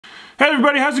Hey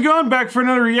everybody, how's it going? Back for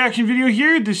another reaction video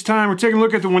here. This time we're taking a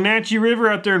look at the Wenatchee River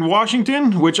out there in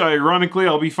Washington, which ironically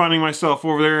I'll be finding myself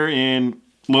over there in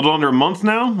a little under a month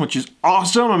now, which is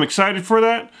awesome. I'm excited for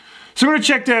that. So I'm going to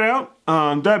check that out.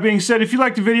 That being said, if you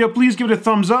liked the video, please give it a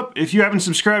thumbs up. If you haven't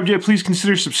subscribed yet, please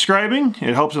consider subscribing.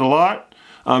 It helps it a lot.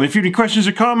 If you have any questions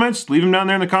or comments, leave them down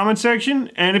there in the comment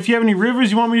section. And if you have any rivers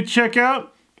you want me to check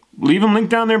out, leave them linked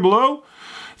down there below.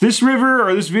 This river,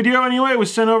 or this video anyway,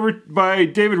 was sent over by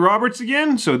David Roberts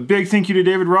again, so big thank you to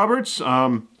David Roberts.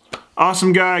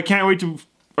 Awesome guy. I can't wait to,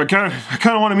 I kind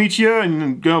of want to meet you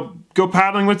and go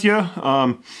paddling with you.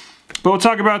 But we'll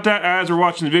talk about that as we're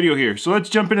watching the video here. So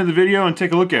let's jump into the video and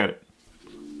take a look at it.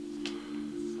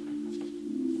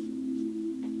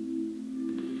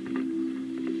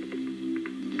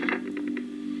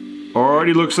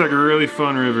 Already looks like a really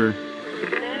fun river.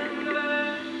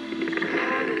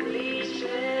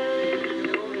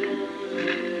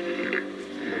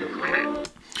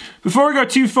 Before we go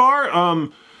too far, I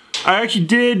actually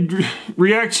did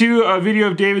react to a video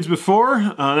of David's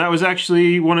before. That was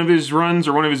actually one of his runs,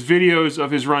 or one of his videos of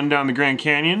his run down the Grand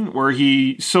Canyon, where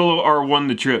he solo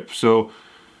R1'd the trip. So,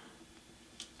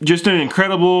 just an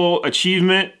incredible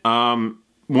achievement. One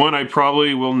I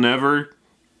probably will never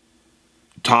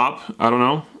top. I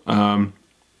don't know.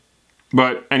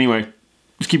 But anyway,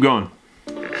 let's keep going.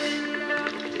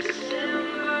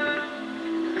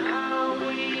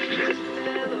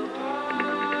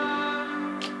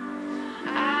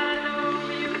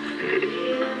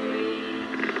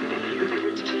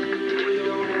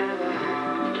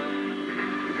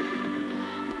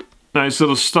 Nice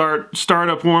little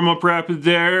startup warm-up rapid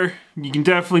there. You can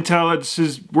definitely tell that this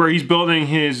is where he's building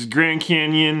his Grand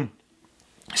Canyon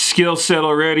skill set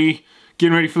already,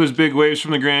 getting ready for those big waves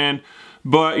from the Grand.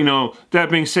 But, you know,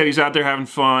 that being said, he's out there having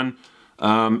fun.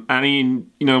 I mean,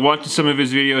 you know, watching some of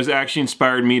his videos actually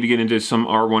inspired me to get into some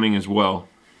R1ing as well.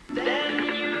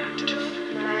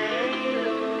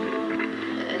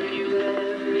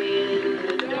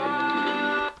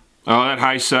 Oh, that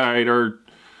high side, or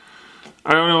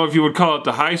I don't know if you would call it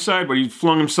the high side, but he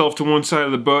flung himself to one side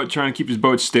of the boat, trying to keep his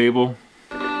boat stable.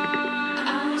 Oh,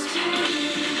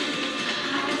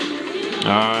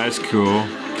 that's cool.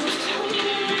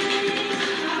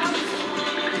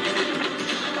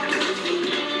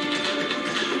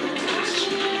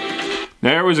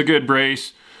 There was a good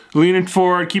brace. Leaning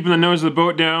forward, keeping the nose of the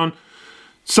boat down.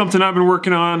 Something I've been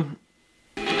working on.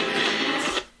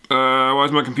 Why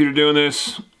is my computer doing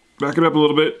this? Back it up a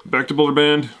little bit. Back to Boulder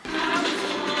Bend.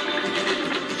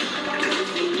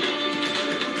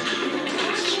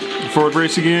 Forward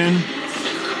brace again.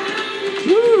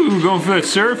 Woo, going for that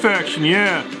surf action,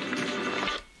 yeah.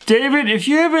 David, if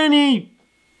you have any,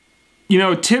 you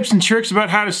know, tips and tricks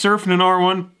about how to surf in an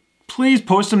R1, please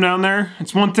post them down there.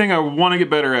 It's one thing I want to get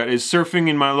better at, is surfing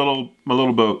in my little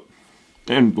boat.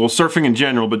 And, well, surfing in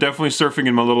general, but definitely surfing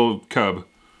in my little cub.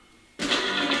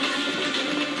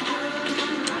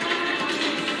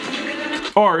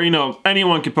 Or, you know,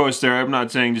 anyone can post there. I'm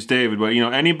not saying just David, but, you know,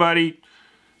 anybody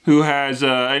who has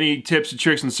any tips and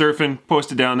tricks in surfing,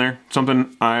 post it down there.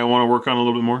 Something I want to work on a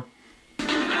little bit more.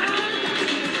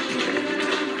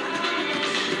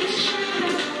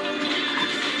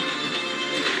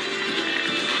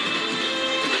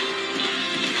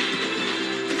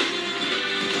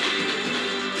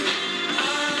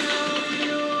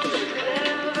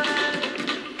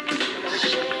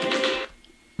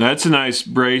 That's a nice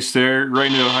brace there, right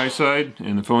into the high side,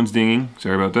 and the phone's dinging.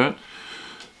 Sorry about that.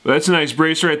 But that's a nice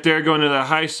brace right there, going to the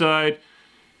high side,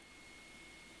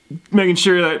 making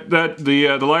sure that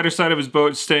the lighter side of his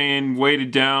boat is staying weighted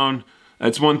down.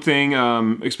 That's one thing,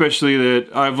 especially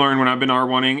that I've learned when I've been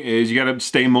R1ing, is you got to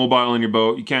stay mobile in your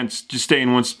boat. You can't just stay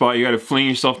in one spot. You got to fling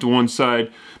yourself to one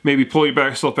side, maybe pull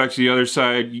yourself back to the other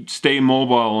side. You stay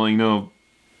mobile. You know,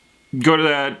 go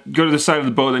to the side of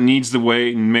the boat that needs the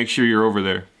weight, and make sure you're over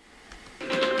there.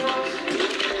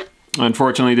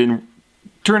 Unfortunately, it didn't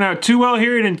turn out too well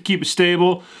here. He didn't keep it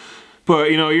stable, but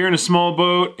you know, you're in a small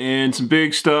boat and some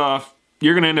big stuff,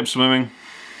 you're gonna end up swimming.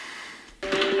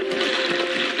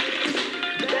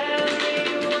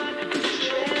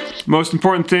 Most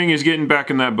important thing is getting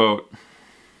back in that boat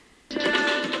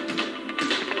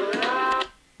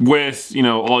with, you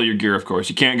know, all your gear. Of course,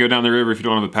 you can't go down the river if you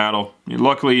don't have a paddle.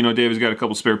 Luckily, you know, David's got a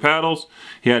couple spare paddles.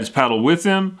 He had his paddle with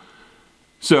him,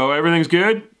 so everything's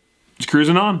good. Just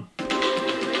cruising on.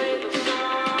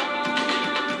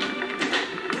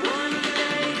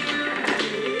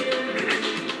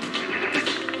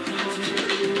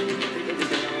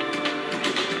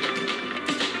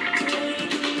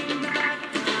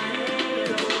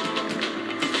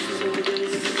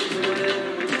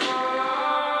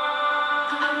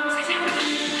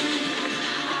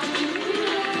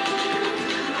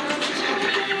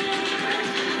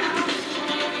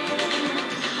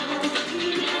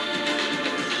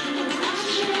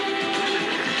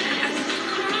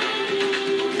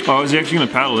 Oh, is he actually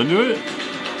gonna paddle into it?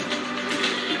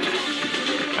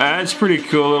 That's pretty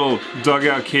cool, little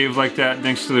dugout cave like that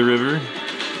next to the river.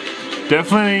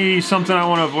 Definitely something I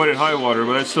want to avoid at high water,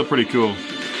 but that's still pretty cool.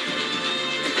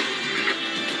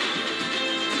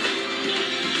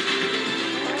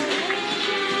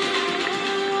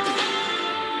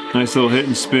 Nice little hit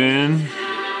and spin.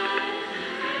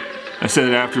 I said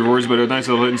it afterwards, but a nice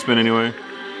little hit and spin anyway.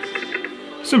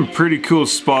 Some pretty cool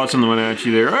spots on the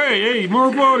Wenatchee there. Hey,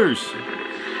 more boaters!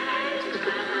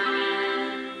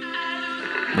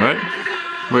 What?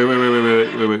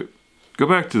 Wait. Go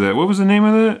back to that. What was the name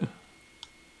of that?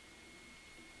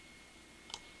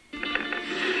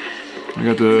 I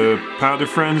got the powder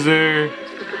friends there.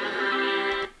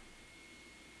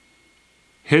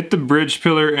 Hit the bridge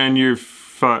pillar and you're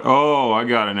fine. Oh, I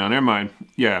got it now. Never mind.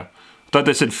 Yeah. I thought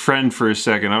that said friend for a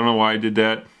second. I don't know why I did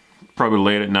that. Probably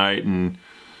late at night and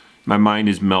my mind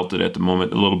is melted at the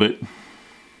moment a little bit.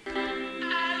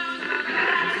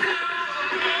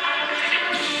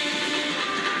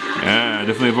 Yeah,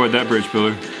 definitely avoid that bridge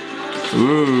pillar.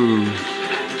 Ooh.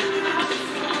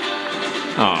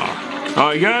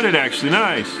 Oh, you got it actually.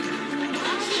 Nice.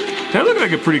 That looked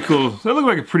like a pretty cool. That looked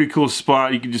like a pretty cool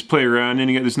spot. You could just play around in.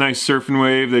 You got this nice surfing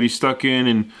wave that he's stuck in,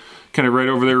 and kind of right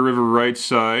over there, river right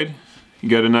side. You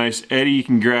got a nice eddy you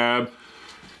can grab.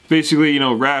 Basically, you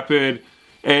know, rapid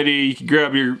eddy. You can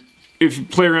grab your. If you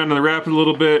play around in the rapid a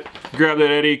little bit, grab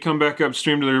that eddy, come back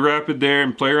upstream to the rapid there,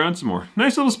 and play around some more.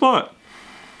 Nice little spot.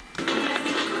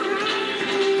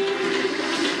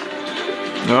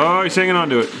 Oh, he's hanging on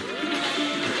to it.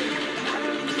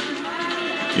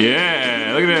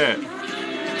 Yeah, look at that.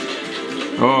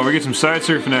 Oh, we get some side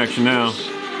surfing action now.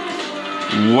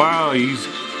 Wow, he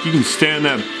can stand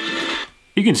that.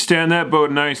 He can stand that boat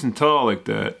nice and tall like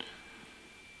that.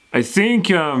 I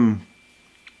think I'm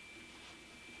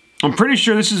pretty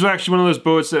sure this is actually one of those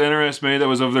boats that NRS made that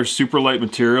was of their super light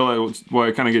material. That's why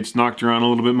it kind of gets knocked around a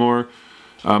little bit more.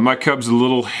 My Cub's a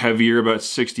little heavier, about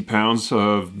 60 pounds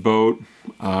of boat.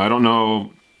 I don't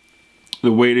know the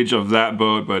weightage of that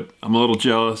boat, but I'm a little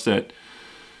jealous that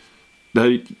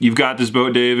you've got this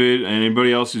boat, David, and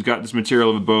anybody else who's got this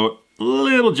material of a boat. A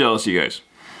little jealous of you guys.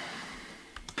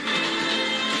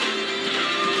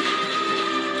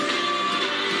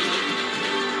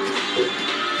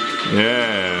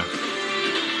 Yeah.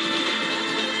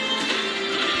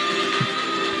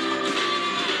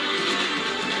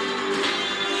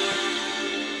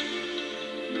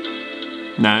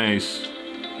 Nice.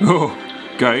 Oh,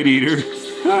 guide eater.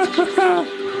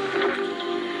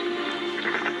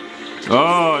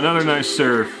 Oh, another nice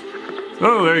surf.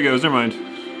 Oh, there he goes. Never mind.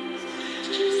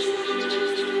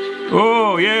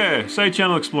 Oh, yeah. Side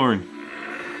channel exploring.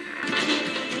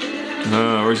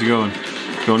 Where's he going?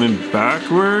 Going in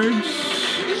backwards?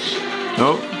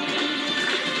 Nope.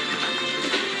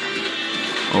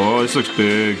 Oh, this looks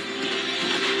big.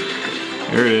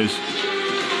 There it is.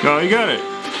 Oh, you got it.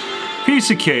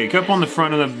 Piece of cake, up on the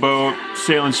front of the boat,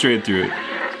 sailing straight through it.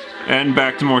 And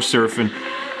back to more surfing.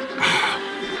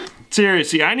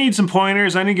 Seriously, I need some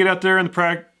pointers. I need to get out there and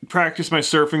practice my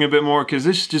surfing a bit more, because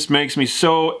this just makes me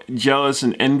so jealous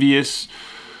and envious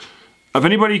of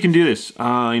anybody who can do this.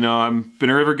 You know, I've been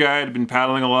a river guide, I've been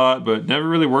paddling a lot, but never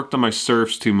really worked on my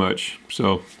surfs too much.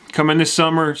 So, coming this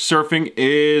summer, surfing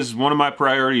is one of my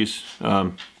priorities.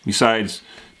 Besides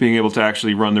being able to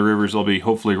actually run the rivers I'll be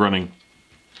hopefully running.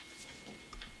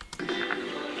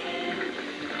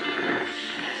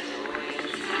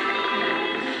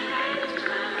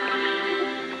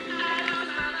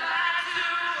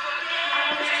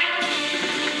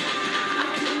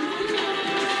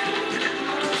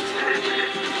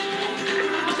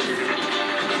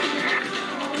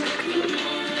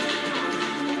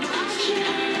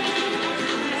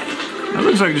 It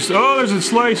looks like just, oh, there's a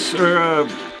slice, or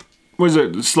what is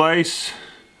it, slice,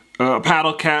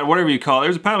 paddle cat, whatever you call it.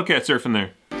 There's a paddle cat surfing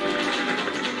there.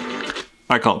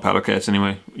 I call it paddle cats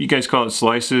anyway. You guys call it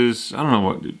slices. I don't know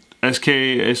what, SK,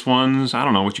 S1s, I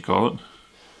don't know what you call it.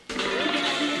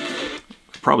 I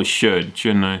probably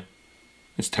shouldn't I?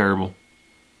 It's terrible.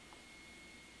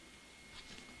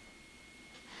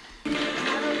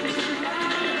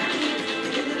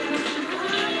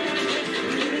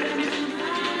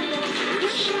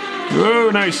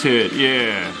 Oh, nice hit,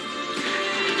 yeah.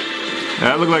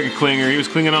 That looked like a clinger. He was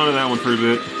clinging onto that one for a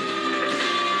bit.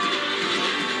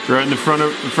 Right in the front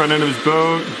end of his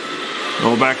boat.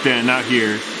 Oh, back then, not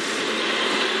here.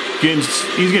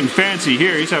 He's getting fancy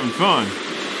here. He's having fun.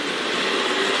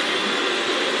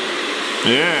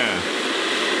 Yeah.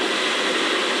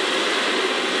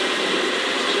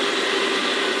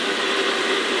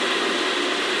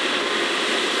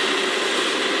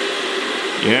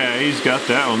 Yeah, he's got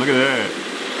that one. Look at that.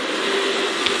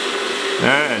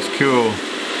 That's cool.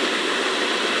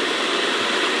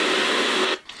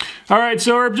 Alright,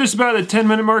 so we're just about at the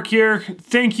 10-minute mark here.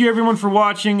 Thank you everyone for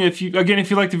watching. If you like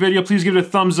the video, please give it a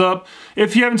thumbs up.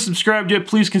 If you haven't subscribed yet,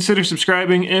 please consider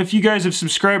subscribing. And if you guys have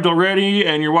subscribed already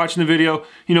and you're watching the video,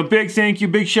 you know, big thank you,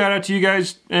 big shout out to you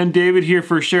guys and David here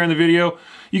for sharing the video.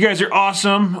 You guys are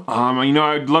awesome. You know,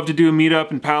 I'd love to do a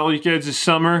meetup and paddle with you guys this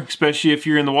summer, especially if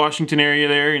you're in the Washington area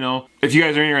there, you know, if you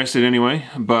guys are interested anyway.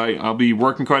 But I'll be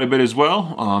working quite a bit as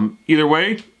well. Either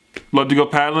way, love to go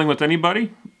paddling with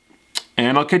anybody.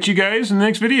 And I'll catch you guys in the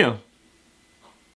next video.